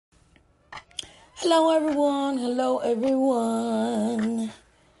Hello, everyone. Hello, everyone.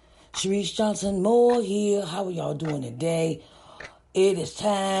 Sharice Johnson Moore here. How are y'all doing today? It is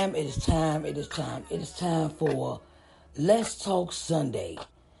time. It is time. It is time. It is time for Let's Talk Sunday.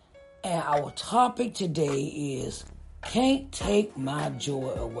 And our topic today is Can't Take My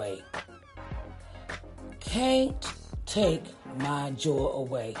Joy Away. Can't take my joy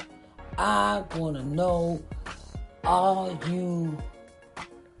away. I want to know, are you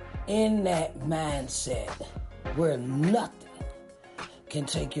in that mindset where nothing can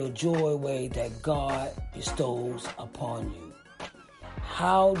take your joy away that God bestows upon you?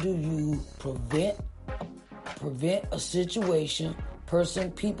 How do you prevent a situation, person,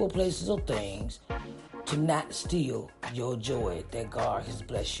 people, places, or things to not steal your joy that God has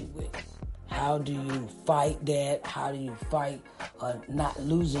blessed you with? How do you fight that? How do you fight not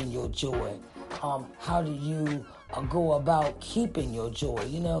losing your joy? How do you go about keeping your joy?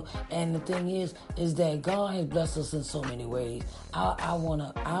 And the thing is that God has blessed us in so many ways. I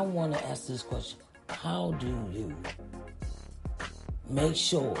wanna ask this question: how do you make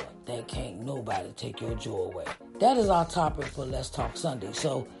sure that can't nobody take your joy away? That is our topic for Let's Talk Sunday.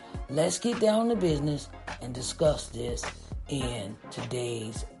 So let's get down to business and discuss this in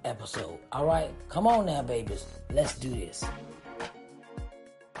today's episode. All right, come on now, babies. Let's do this.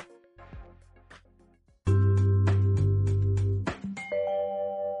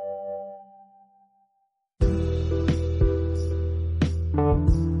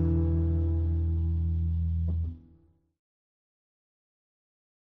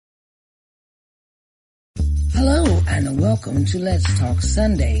 Hello and welcome to Let's Talk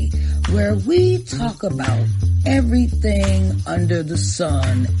Sunday, where we talk about everything under the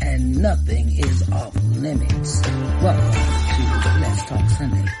sun and nothing is off limits. Welcome to Let's Talk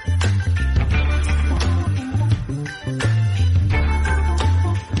Sunday.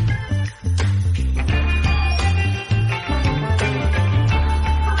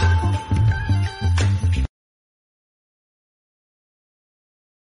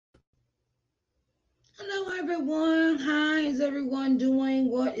 Hello everyone. How is everyone doing?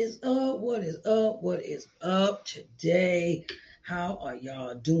 What is up? What is up? What is up today? How are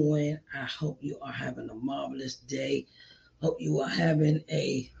y'all doing? I hope you are having a marvelous day. Hope you are having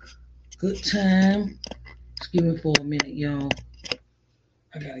a good time. Excuse me for a minute, y'all.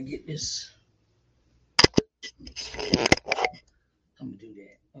 I gotta get this. I'm gonna do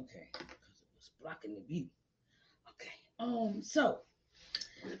that. Okay. Because it was blocking the view. Okay. So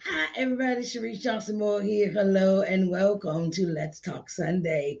hi, everybody. Sharice Johnson Moore here. Hello and welcome to Let's Talk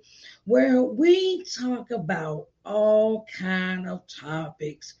Sunday, where we talk about all kind of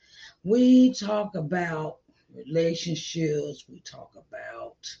topics. We talk about relationships. We talk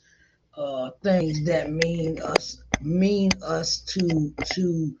about things that mean us to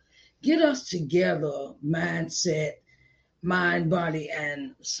get us together, mindset, mind, body,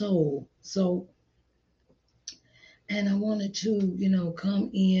 and soul. And I wanted to,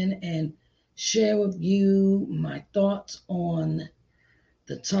 come in and share with you my thoughts on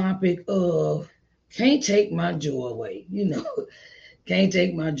the topic of can't take my joy away. Can't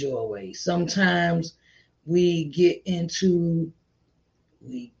take my joy away. Sometimes we get into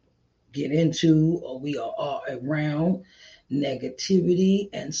or we are around negativity,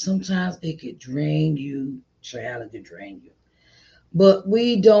 and sometimes it could drain you, child, it could drain you. But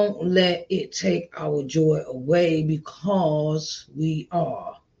we don't let it take our joy away because we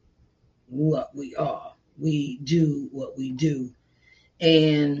are what we are. We do what we do.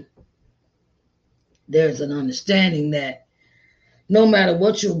 And there's an understanding that no matter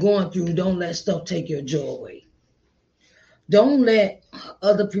what you're going through, don't let stuff take your joy away. Don't let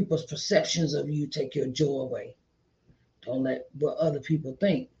other people's perceptions of you take your joy away. Don't let what other people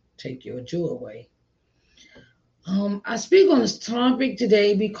think take your joy away. I speak on this topic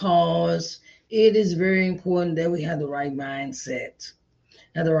today because it is very important that we have the right mindset.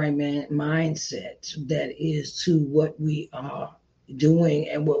 Mindset that is to what we are doing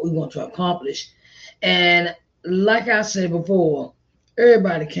and what we want to accomplish. And like I said before,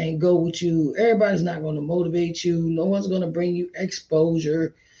 everybody can't go with you. Everybody's not going to motivate you. No one's going to bring you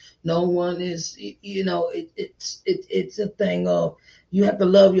exposure. No one is, it's a thing of you have to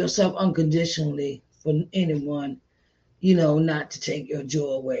love yourself unconditionally for anyone, not to take your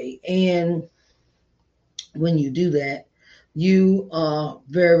joy away. And when you do that, you are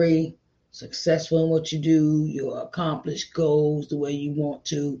very successful in what you do. You accomplish goals the way you want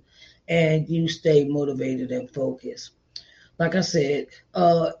to, and you stay motivated and focused. Like I said,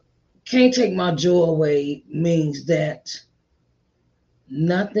 can't take my joy away means that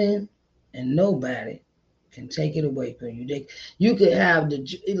nothing and nobody can take it away from you. You could have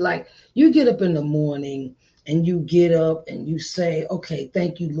like you get up in the morning and you get up and you say, okay,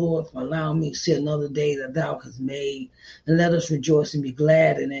 thank you, Lord, for allowing me to see another day that thou hast made, and let us rejoice and be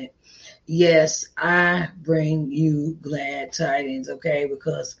glad in it. Yes, I bring you glad tidings, okay?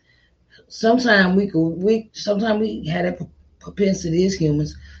 Because sometimes sometimes we had a propensity as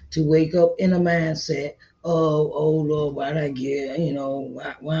humans to wake up in a mindset of, oh Lord, why did I get,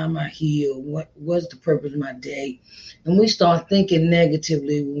 why am I here? What's the purpose of my day? And we start thinking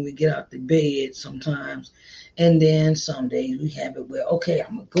negatively when we get out the bed sometimes. And then some days we have it where, okay,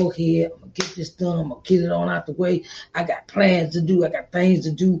 I'm gonna go here, I'm gonna get this done, I'm gonna get it on out the way. I got plans to do, I got things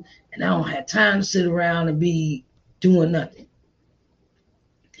to do, and I don't have time to sit around and be doing nothing.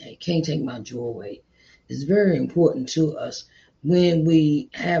 Okay, can't take my joy away. It's very important to us when we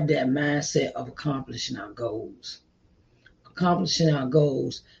have that mindset of accomplishing our goals. Accomplishing our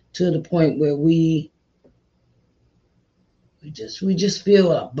goals to the point where we just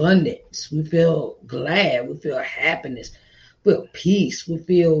feel abundance. We feel glad. We feel happiness. We feel peace. We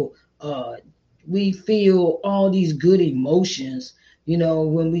feel all these good emotions,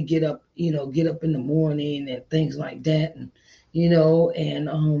 when we get up in the morning and things like that. And,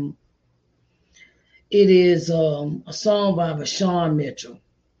 it is a song by Vashawn Mitchell.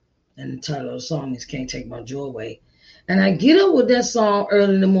 And the title of the song is Can't Take My Joy Away. And I get up with that song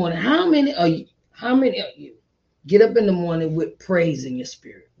early in the morning. How many of you get up in the morning with praise in your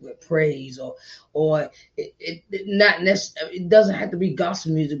spirit, with praise, or it doesn't have to be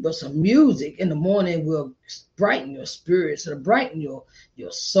gospel music, but some music in the morning will brighten your spirits, it'll brighten your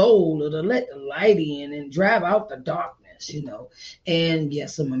soul, it'll let the light in and drive out the darkness. And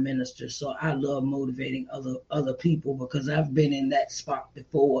yes, I'm a minister, so I love motivating other people, because I've been in that spot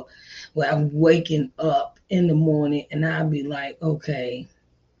before where I'm waking up in the morning and I'll be like, okay,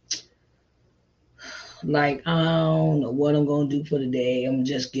 like I don't know what I'm gonna do for the day. I'm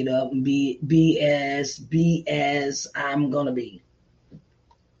just get up and be as I'm gonna be,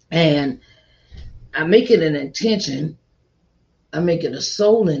 and I make it an intention. I make it a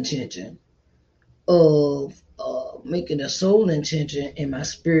soul intention of making a soul intention in my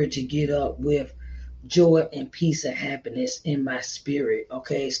spirit to get up with joy and peace and happiness in my spirit.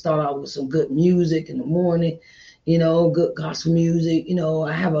 Okay, start out with some good music in the morning, good gospel music.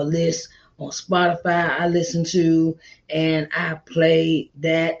 I have a list on Spotify I listen to, and I play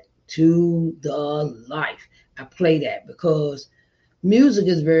that to the life. I play that because music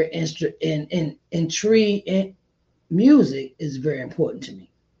is very music is very important to me,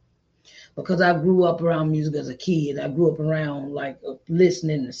 because I grew up around music as a kid. I grew up around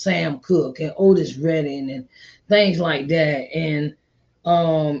listening to Sam Cooke and Otis Redding and things like that. And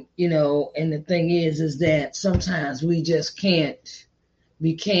and the thing is that sometimes we just can't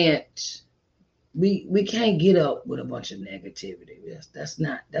get up with a bunch of negativity. That's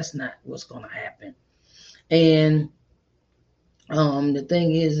not what's gonna happen. And the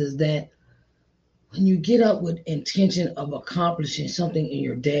thing is that when you get up with intention of accomplishing something in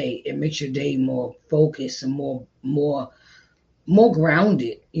your day, it makes your day more focused and more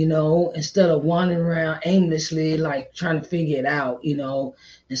grounded, instead of wandering around aimlessly, like trying to figure it out,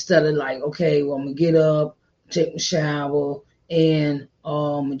 instead of like, okay, well, I'm gonna get up, take a shower, and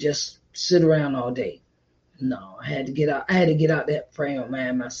just sit around all day. No, I had to get out that frame of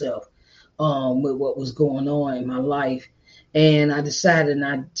mind myself, with what was going on in my life. And I decided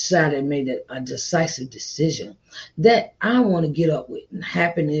made a decisive decision that I want to get up with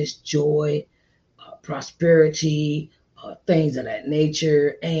happiness, joy, prosperity, things of that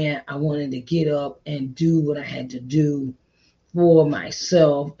nature. And I wanted to get up and do what I had to do for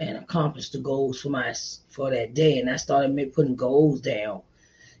myself and accomplish the goals for that day. And I started putting goals down,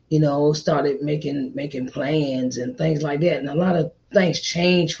 started making plans and things like that. And a lot of things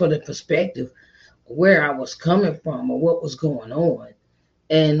changed for the perspective where I was coming from or what was going on.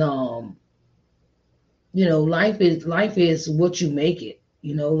 And life is what you make it.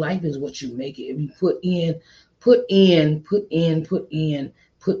 Life is what you make it. If you put in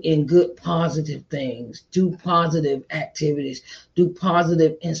good positive things, do positive activities, do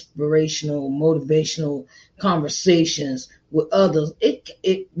positive inspirational, motivational conversations with others,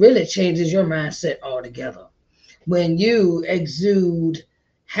 it really changes your mindset altogether. When you exude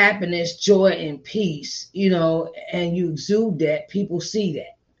happiness, joy, and peace, and you exude that, people see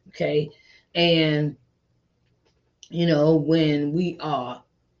that. Okay. And, when we are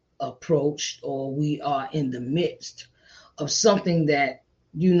approached or we are in the midst of something that,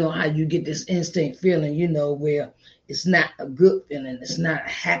 how you get this instant feeling, where it's not a good feeling, it's not a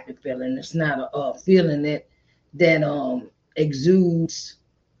happy feeling, it's not a feeling that exudes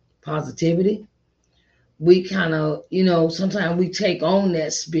positivity. we kind of, sometimes we take on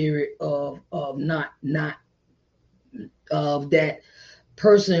that spirit of not of that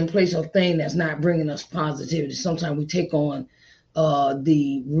person, place, or thing that's not bringing us positivity. Sometimes we take on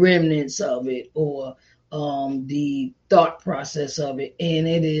the remnants of it, or the thought process of it, and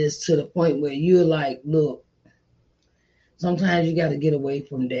it is to the point where you're like, look, sometimes you got to get away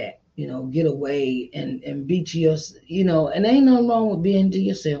from that. Get away and be to yourself. And ain't nothing wrong with being to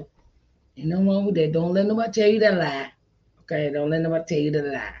yourself. Ain't nothing wrong with that. Don't let nobody tell you that lie. Okay, don't let nobody tell you the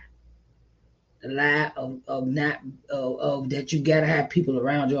lie. The lie of not of that you gotta have people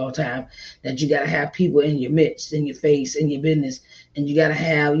around you all the time, that you gotta have people in your midst, in your face, in your business, and you gotta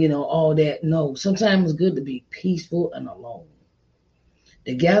have all that. No, sometimes it's good to be peaceful and alone,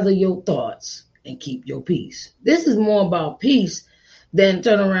 to gather your thoughts and keep your peace. This is more about peace than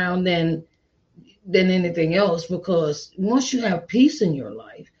turn around than anything else, because once you have peace in your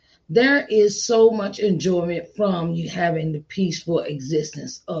life, there is so much enjoyment from you having the peaceful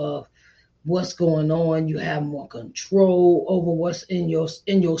existence of what's going on. You have more control over what's in your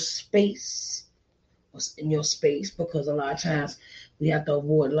space. What's in your space, because a lot of times we have to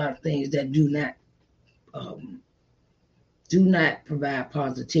avoid a lot of things that do not provide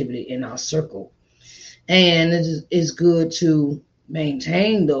positivity in our circle. And it's good to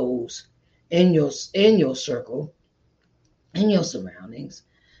maintain those in your circle, in your surroundings,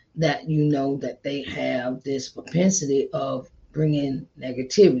 that that they have this propensity of bringing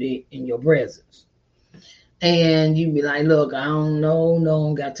negativity in your presence. And you be like, look, I don't know, no, I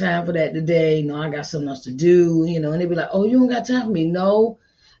don't got time for that today. No, I got something else to do, and they be like, oh, you don't got time for me. No,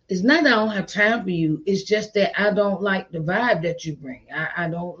 it's not that I don't have time for you. It's just that I don't like the vibe that you bring. I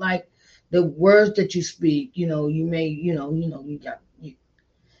don't like the words that you speak. You may,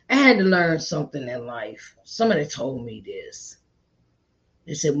 I had to learn something in life. Somebody told me this.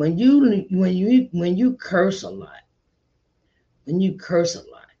 They said, when you curse a lot,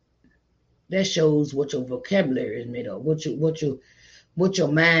 that shows what your vocabulary is made of, what your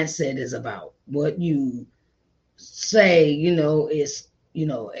mindset is about. What you say, is,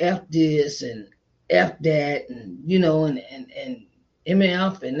 F this and F that, and and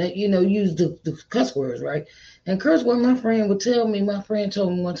MF, and use the cuss words, right? And curse word, my friend told me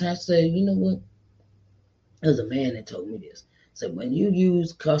one time, say, you know what? There's a man that told me this. So when you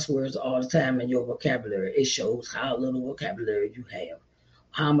use cuss words all the time in your vocabulary, it shows how little vocabulary you have,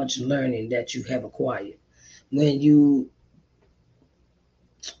 how much learning that you have acquired. When you,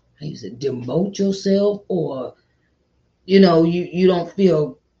 demote yourself, or you don't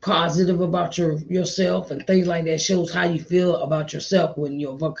feel positive about yourself and things like that, shows how you feel about yourself when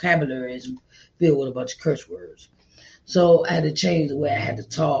your vocabulary is filled with a bunch of curse words. So I had to change the way I had to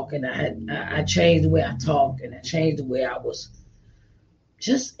talk, and I changed the way I talked, and I changed the way I was,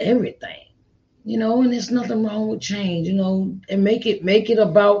 just everything, and there's nothing wrong with change, and make it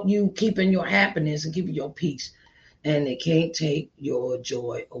about you keeping your happiness and keeping your peace, and it can't take your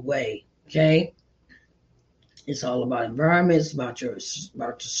joy away. Okay, it's all about environment. It's about your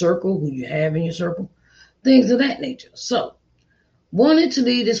circle, who you have in your circle, things of that nature. So, wanted to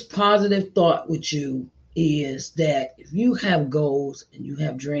leave this positive thought with you is that if you have goals and you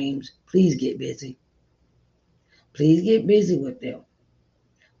have dreams, please get busy. Please get busy with them.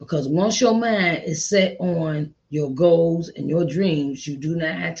 Because once your mind is set on your goals and your dreams, you do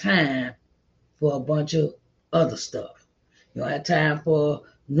not have time for a bunch of other stuff. You don't have time for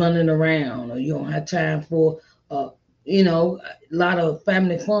running around, or you don't have time for, a lot of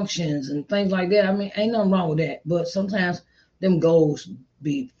family functions and things like that. I mean, ain't nothing wrong with that. But sometimes them goals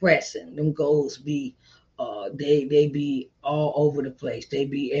be pressing. Them goals be, they be all over the place. They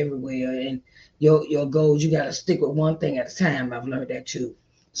be everywhere. And your goals, you got to stick with one thing at a time. I've learned that too.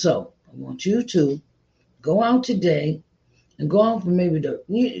 So I want you to go out today and go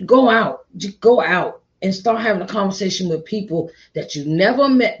out just go out and start having a conversation with people that you never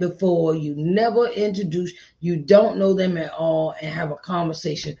met before, you never introduced, you don't know them at all, and have a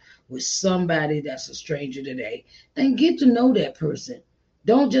conversation with somebody that's a stranger today, and get to know that person.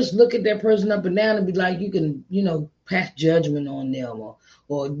 Don't just look at that person up and down and be like, you can, pass judgment on them,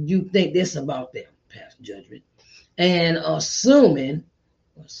 or you think this about them, pass judgment, and assuming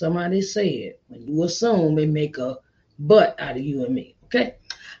what somebody said. When you assume, they make a butt out of you and me. Okay.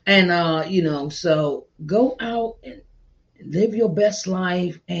 And, so go out and live your best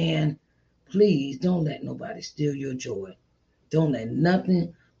life, and please don't let nobody steal your joy. Don't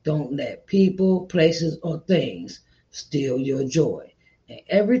let people, places, or things steal your joy. And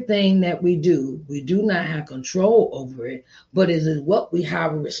everything that we do not have control over it, but it is what we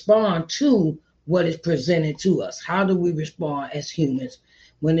have to respond to what is presented to us. How do we respond as humans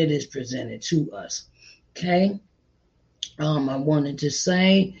when it is presented to us? Okay. I wanted to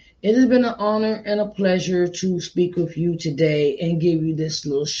say it has been an honor and a pleasure to speak with you today and give you this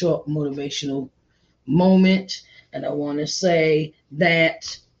little short motivational moment. And I want to say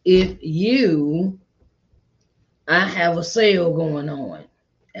that I have a sale going on.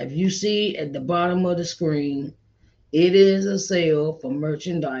 If you see at the bottom of the screen, it is a sale for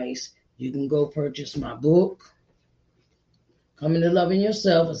merchandise. You can go purchase my book, Coming to Loving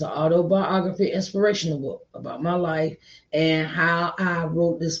Yourself. It's an autobiography, inspirational book about my life and how I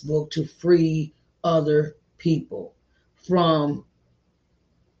wrote this book to free other people from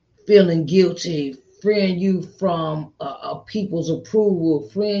feeling guilty, freeing you from people's approval,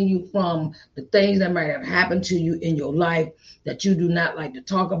 freeing you from the things that might have happened to you in your life that you do not like to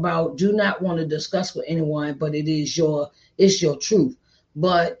talk about, do not want to discuss with anyone, but it's your truth.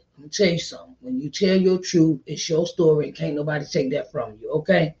 But I'm gonna tell you something. When you tell your truth, it's your story, and can't nobody take that from you.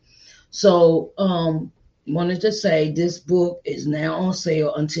 Okay. So wanted to say this book is now on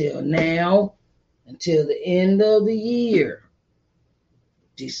sale until the end of the year.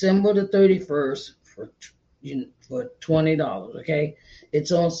 December the 31st for $20. Okay,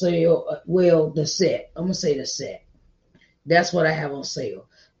 it's on sale. Well, the set. I'm gonna say the set. That's what I have on sale.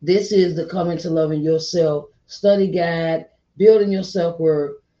 This is the Coming to Loving Yourself study guide, building your self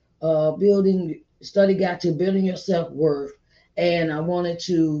worth, building study guide to building your self worth. And I wanted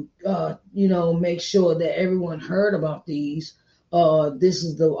to, make sure that everyone heard about these. This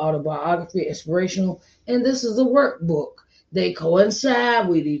is the autobiography, inspirational, and this is the workbook. They coincide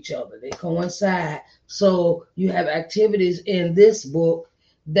with each other. They coincide. So you have activities in this book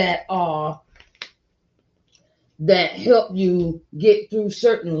that help you get through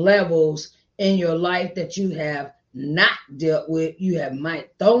certain levels in your life that you have not dealt with. You have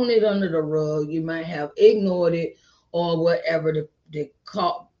might thrown it under the rug. You might have ignored it, or whatever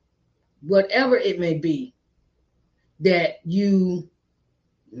whatever it may be that you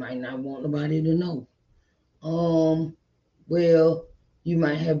might not want nobody to know. Well, you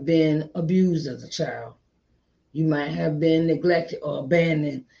might have been abused as a child. You might have been neglected or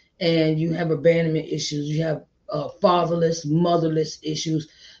abandoned, and you have abandonment issues. You have fatherless, motherless issues.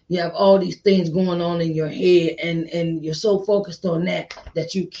 You have all these things going on in your head, and you're so focused on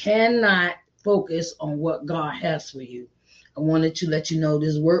that you cannot focus on what God has for you. I wanted to let you know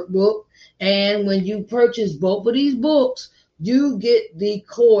this workbook. And when you purchase both of these books, you get the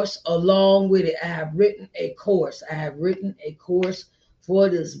course along with it. I have written a course. For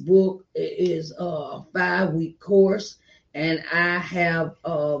this book. It is a 5-week course, and I have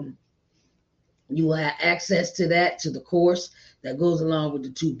you will have access to the course that goes along with the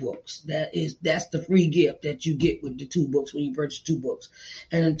 2 books. That's the free gift that you get with the 2 books when you purchase 2 books.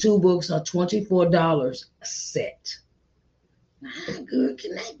 And the 2 books are $24 a set. Now, how good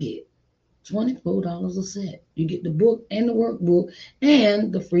can that get? $24 a set. You get the book and the workbook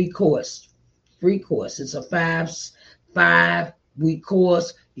and the free course. It's a 5-week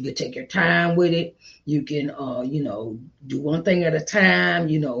course. You can take your time with it. You can, do one thing at a time.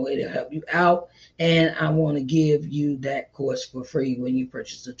 It'll help you out. And I want to give you that course for free when you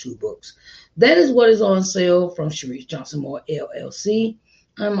purchase the 2 books. That is what is on sale from Sharice Johnson Moore, LLC.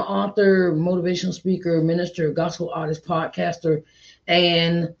 I'm an author, motivational speaker, minister, gospel artist, podcaster,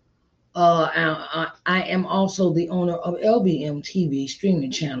 and I am also the owner of LBM TV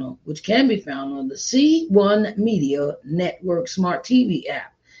streaming channel, which can be found on the C1 Media Network Smart TV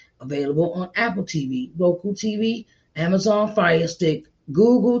app, available on Apple TV, Roku TV, Amazon Fire Stick,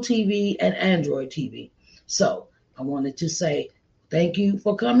 Google TV, and Android TV. So I wanted to say thank you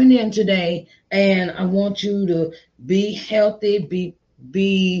for coming in today, and I want you to be healthy,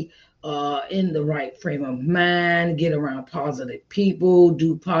 be in the right frame of mind, get around positive people,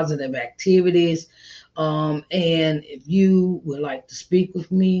 do positive activities. And if you would like to speak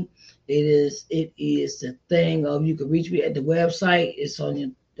with me, it is the thing of, you can reach me at the website. It's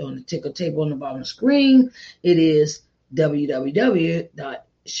on the ticker table on the bottom of the screen. It is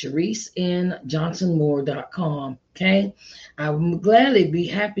www.ShariceNJohnsonMoore.com. Okay, I would gladly be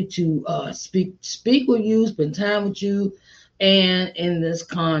happy to speak with you, spend time with you. And in this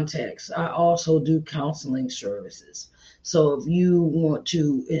context, I also do counseling services. So if you want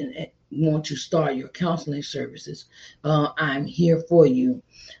to start your counseling services, I'm here for you.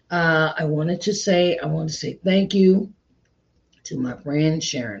 I want to say thank you to my friend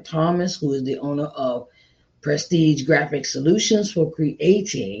Sharon Thomas, who is the owner of Prestige Graphic Solutions, for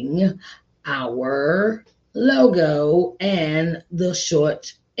creating our logo and the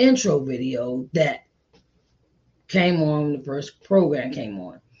short intro video that came on when the first program came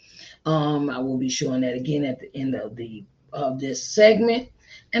on. I will be showing that again at the end of this segment.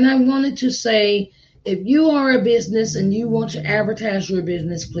 And I wanted to say, If you are a business and you want to advertise your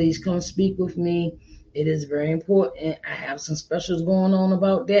business, please come speak with me. It is very important. I have some specials going on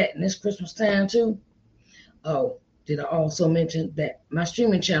about that in this Christmas time too. Oh, did I also mention that my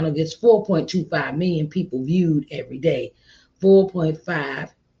streaming channel gets 4.25 million people viewed every day?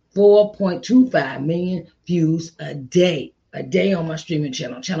 4.25 million views a day on my streaming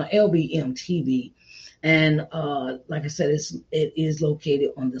channel LBM TV. And like I said, it is located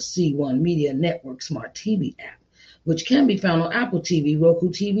on the C1 Media Network Smart TV app, which can be found on Apple TV, Roku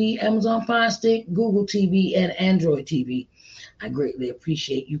TV, Amazon Fire Stick, Google TV, and Android TV. I greatly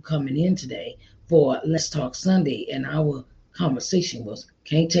appreciate you coming in today for Let's Talk Sunday, and our conversation was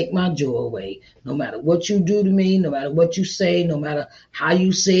can't take my joy away. No matter what you do to me, no matter what you say, no matter how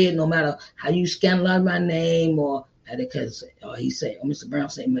you say it, no matter how you scandalize my name, or because he said, Mr. Brown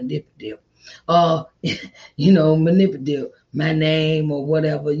said manipulative. Manipulative my name or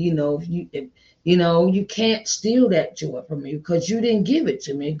whatever. If you can't steal that joy from me because you didn't give it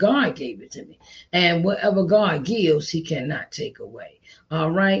to me. God gave it to me. And whatever God gives, he cannot take away.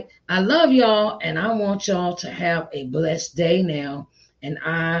 All right. I love y'all, and I want y'all to have a blessed day now. And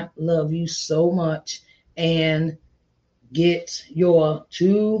I love you so much. And get your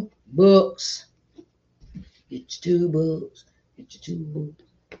 2 books. Get your 2 books. Get your 2 books.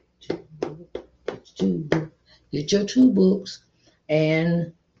 Get your 2 books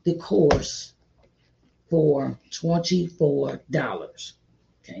and the course for $24.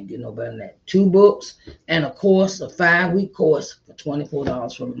 Can't get no better than that. 2 books and a course, a 5-week course for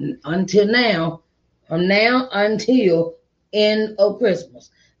 $24 from now until end of Christmas,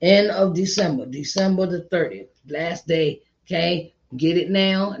 end of December the 30th, last day. Okay, get it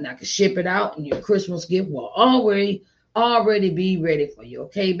now, and I can ship it out, and your Christmas gift will already be ready for you.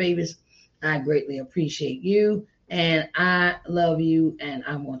 Okay, babies. I greatly appreciate you, and I love you, and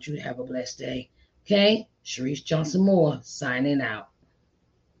I want you to have a blessed day. Okay? Sharice Johnson Moore signing out.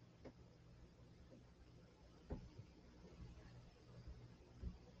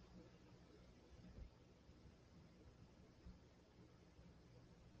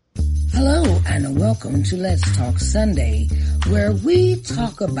 Hello, and welcome to Let's Talk Sunday, where we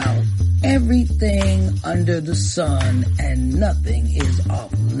talk about everything under the sun and nothing is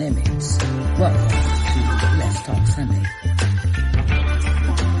off limits. Welcome to Let's Talk Sunday.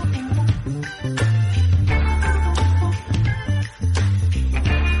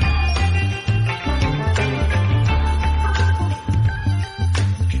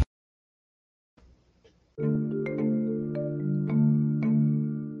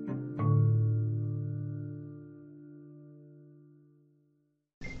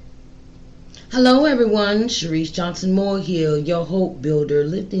 Hello everyone, Sharice Johnson Moore here, your hope builder,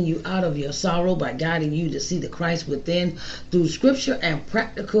 lifting you out of your sorrow by guiding you to see the Christ within through scripture and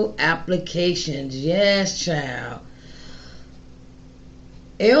practical applications. Yes, child.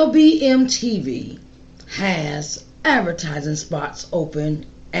 LBM TV has advertising spots open,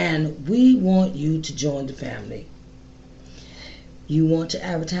 and we want you to join the family. You want to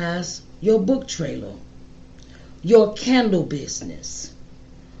advertise your book trailer, your candle business,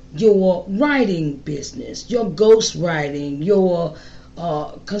 your writing business, your ghost writing, your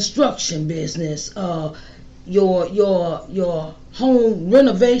construction business, your home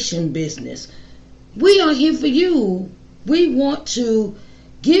renovation business. We are here for you. We want to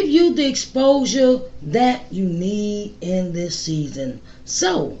give you the exposure that you need in this season.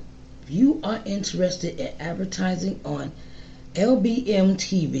 So, if you are interested in advertising on LBM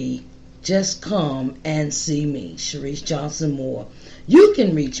TV, just come and see me, Sharice Johnson Moore. You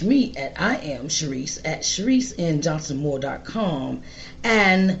can reach me at I am Sharice at ShariceNJohnsonMoore.com,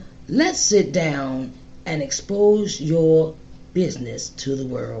 and let's sit down and expose your business to the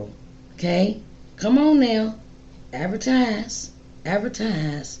world. Okay? Come on now. Advertise,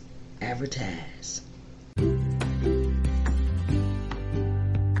 advertise, advertise.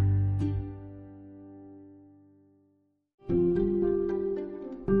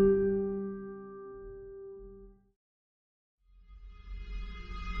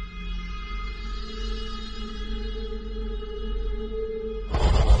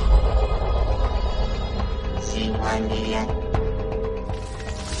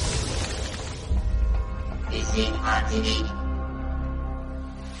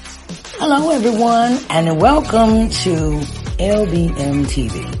 Hello everyone, and welcome to LBM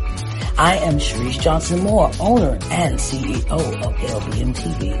TV. I am Sharice Johnson Moore, owner and CEO of LBM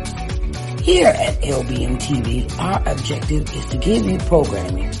TV. Here at LBM TV, our objective is to give you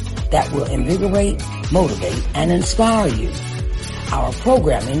programming that will invigorate, motivate, and inspire you. Our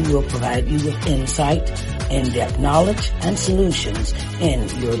programming will provide you with insight, in-depth knowledge, and solutions in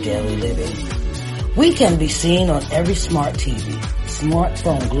your daily living. We can be seen on every smart TV,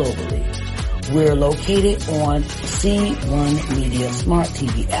 smartphone globally. We're located on C1 Media Smart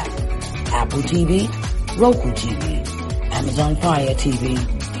TV app, Apple TV, Roku TV, Amazon Fire TV,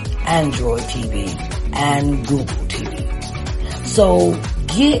 Android TV, and Google TV. So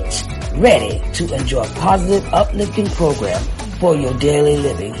get ready to enjoy positive, uplifting program for your daily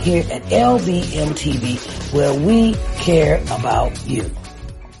living here at LBM TV, where we care about you.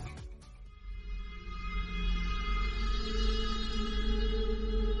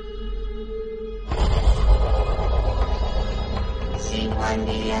 C1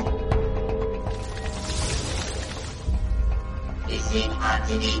 Media. This is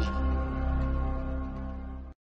RTV.